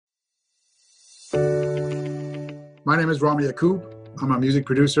My name is Rami Yacoub. I'm a music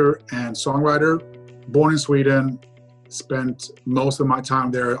producer and songwriter. Born in Sweden, spent most of my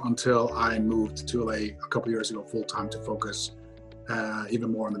time there until I moved to LA a couple years ago full-time to focus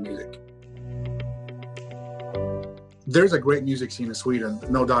even more on the music. There's a great music scene in Sweden,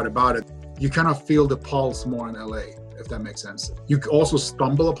 no doubt about it. You kind of feel the pulse more in LA, if that makes sense. You also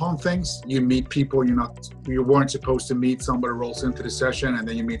stumble upon things. You meet people you weren't supposed to meet. Somebody rolls into the session, and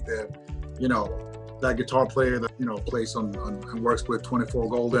then you meet that guitar player that plays on and works with 24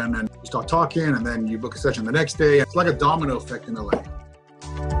 Golden, and you start talking, and then you book a session the next day. It's like a domino effect in LA.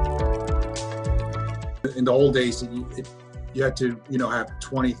 In the old days, you had to have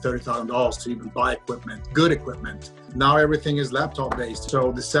 $20,000, $30,000 to even buy equipment, good equipment. Now everything is laptop based.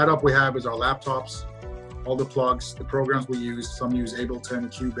 So the setup we have is our laptops, all the plugs, the programs we use. Some use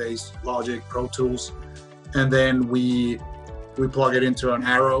Ableton, Cubase, Logic, Pro Tools, and then we plug it into an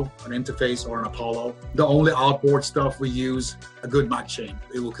Arrow, an interface, or an Apollo. The only outboard stuff we use, a good mic chain.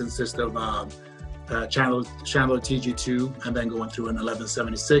 It will consist of Chandler TG2, and then going through an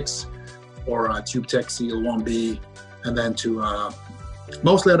 1176 or a TubeTech CL1B, and then to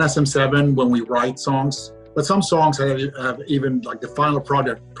mostly an SM7 when we write songs. But some songs have even, like the final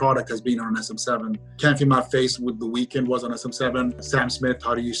product has been on an SM7. Can't Feel My Face with The Weeknd was on SM7. Sam Smith,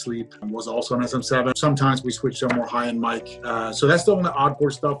 How Do You Sleep was also on SM7. Sometimes we switch to a more high-end mic. So that's the only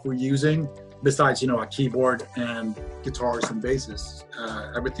outboard stuff we're using, besides, a keyboard and guitars and basses.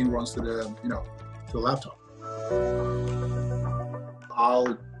 Everything runs to the laptop.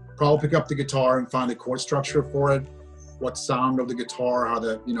 I'll probably pick up the guitar and find the chord structure for it, what sound of the guitar, how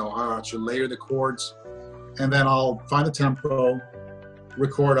I should layer the chords. And then I'll find the tempo,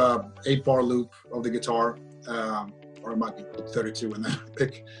 record a 8-bar loop of the guitar, or it might be 32, and then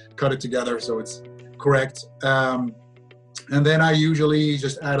cut it together so it's correct. And then I usually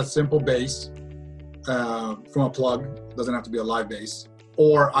just add a simple bass from a plug. Doesn't have to be a live bass.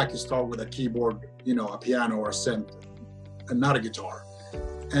 Or I can start with a keyboard, a piano or a synth, and not a guitar.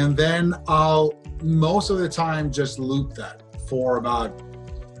 And then I'll most of the time just loop that for about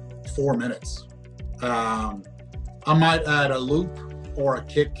 4 minutes. I might add a loop or a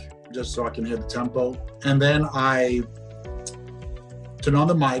kick just so I can hear the tempo. And then I turn on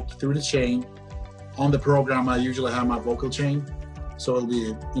the mic through the chain. On the program, I usually have my vocal chain. So it'll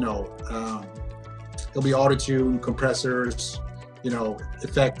be, it'll be auto-tune, compressors,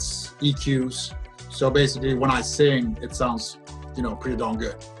 effects, EQs. So basically when I sing, it sounds, pretty darn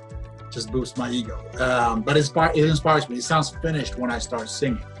good. Just boosts my ego. But it inspires me. It sounds finished when I start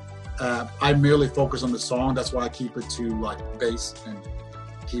singing. I merely focus on the song. That's why I keep it to like bass and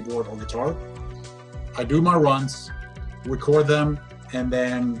keyboard or guitar. I do my runs, record them, and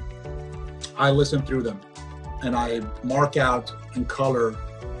then I listen through them. And I mark out and color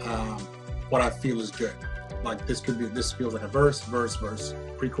what I feel is good. Like this feels like a verse,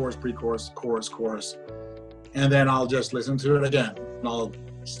 pre-chorus, chorus. And then I'll just listen to it again. And I'll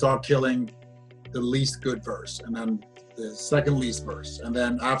start killing the least good verse, and then the second least verse. And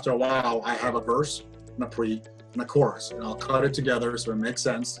then after a while, I have a verse and a pre and a chorus, and I'll cut it together so it makes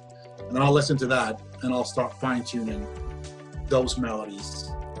sense. And then I'll listen to that, and I'll start fine-tuning those melodies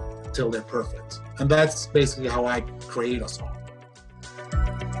till they're perfect. And that's basically how I create a song.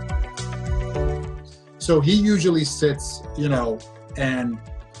 So he usually sits, and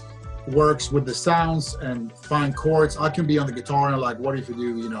works with the sounds and find chords. I can be on the guitar and like, what if you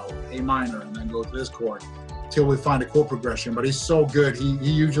do, A minor and then go to this chord till we find a chord progression. But he's so good, he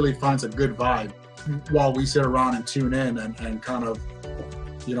usually finds a good vibe while we sit around and tune in and kind of,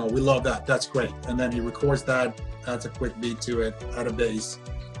 we love that, that's great. And then he records that, adds a quick beat to it, add a bass,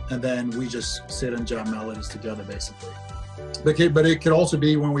 and then we just sit and jam melodies together basically. But it could also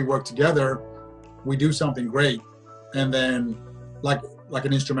be when we work together, we do something great, and then like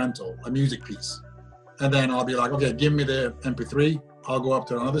an instrumental, a music piece. And then I'll be like, okay, give me the MP3. I'll go up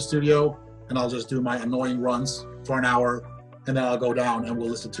to another studio and I'll just do my annoying runs for an hour, and then I'll go down and we'll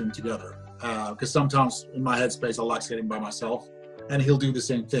listen to them together. Because sometimes in my headspace, I like sitting by myself, and he'll do the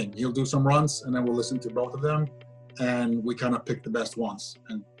same thing. He'll do some runs and then we'll listen to both of them, and we kind of pick the best ones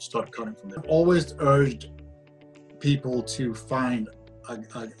and start cutting from there. I've always urged people to find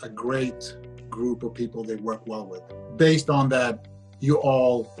a great group of people they work well with. Based on that, you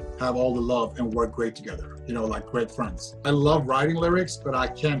all have all the love and work great together, like great friends. I love writing lyrics, but I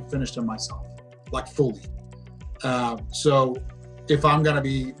can't finish them myself, like fully. So if I'm gonna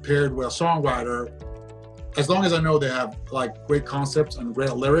be paired with a songwriter, as long as I know they have like great concepts and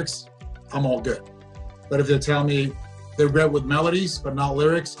great lyrics, I'm all good. But if they tell me they're great with melodies, but not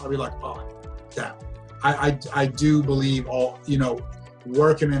lyrics, I'll be like, oh, damn. I do believe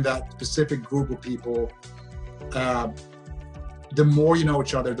working in that specific group of people the more you know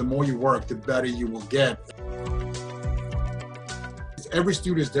each other, the more you work, the better you will get. Every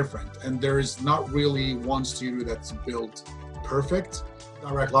studio is different, and there is not really one studio that's built perfect.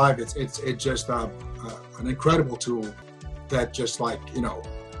 Dirac Live, it's just an incredible tool that just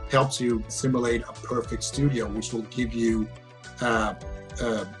helps you simulate a perfect studio, which will give you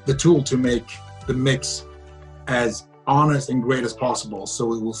the tool to make the mix as honest and great as possible,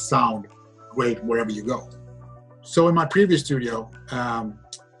 so it will sound great wherever you go. So in my previous studio,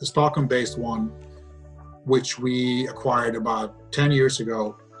 the Stockholm-based one, which we acquired about 10 years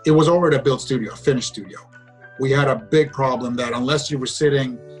ago, it was already a built studio, a finished studio. We had a big problem that unless you were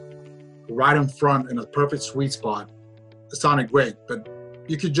sitting right in front in a perfect sweet spot, it sounded great, but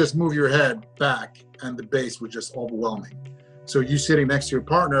you could just move your head back and the bass was just overwhelming. So you sitting next to your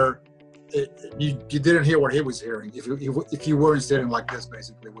partner, you didn't hear what he was hearing if you weren't sitting like this,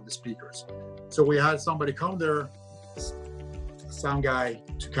 basically, with the speakers. So we had somebody come there, a sound guy,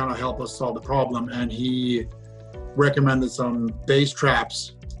 to kind of help us solve the problem, and he recommended some bass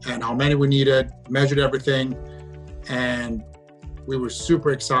traps and how many we needed, measured everything, and we were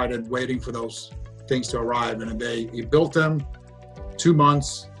super excited waiting for those things to arrive. And he built them. 2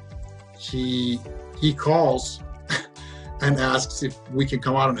 months, he calls and asks if we can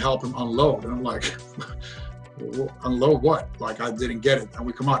come out and help him unload. And I'm like, unload what? Like, I didn't get it. And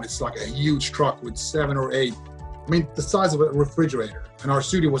we come out, it's like a huge truck with 7 or 8, the size of a refrigerator. And our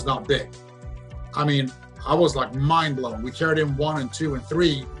studio was not big. I was like mind blown. We carried in 1 and 2 and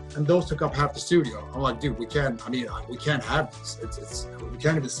 3, and those took up half the studio. I'm like, dude, we can't have this. We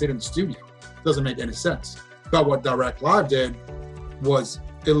can't even sit in the studio. It doesn't make any sense. But what Dirac Live did was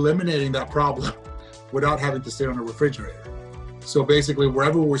eliminating that problem without having to sit on a refrigerator. So basically,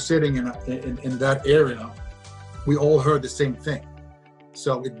 wherever we're sitting in that area, we all heard the same thing.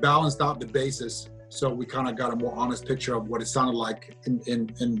 So it balanced out the basses. So we kind of got a more honest picture of what it sounded like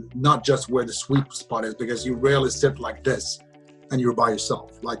in not just where the sweet spot is, because you rarely sit like this and you're by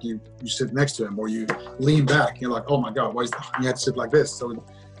yourself. Like you sit next to him, or you lean back and you're like, oh my God, why is that? You have to sit like this. So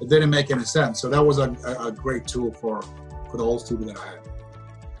it didn't make any sense. So that was a great tool for the whole studio that I had.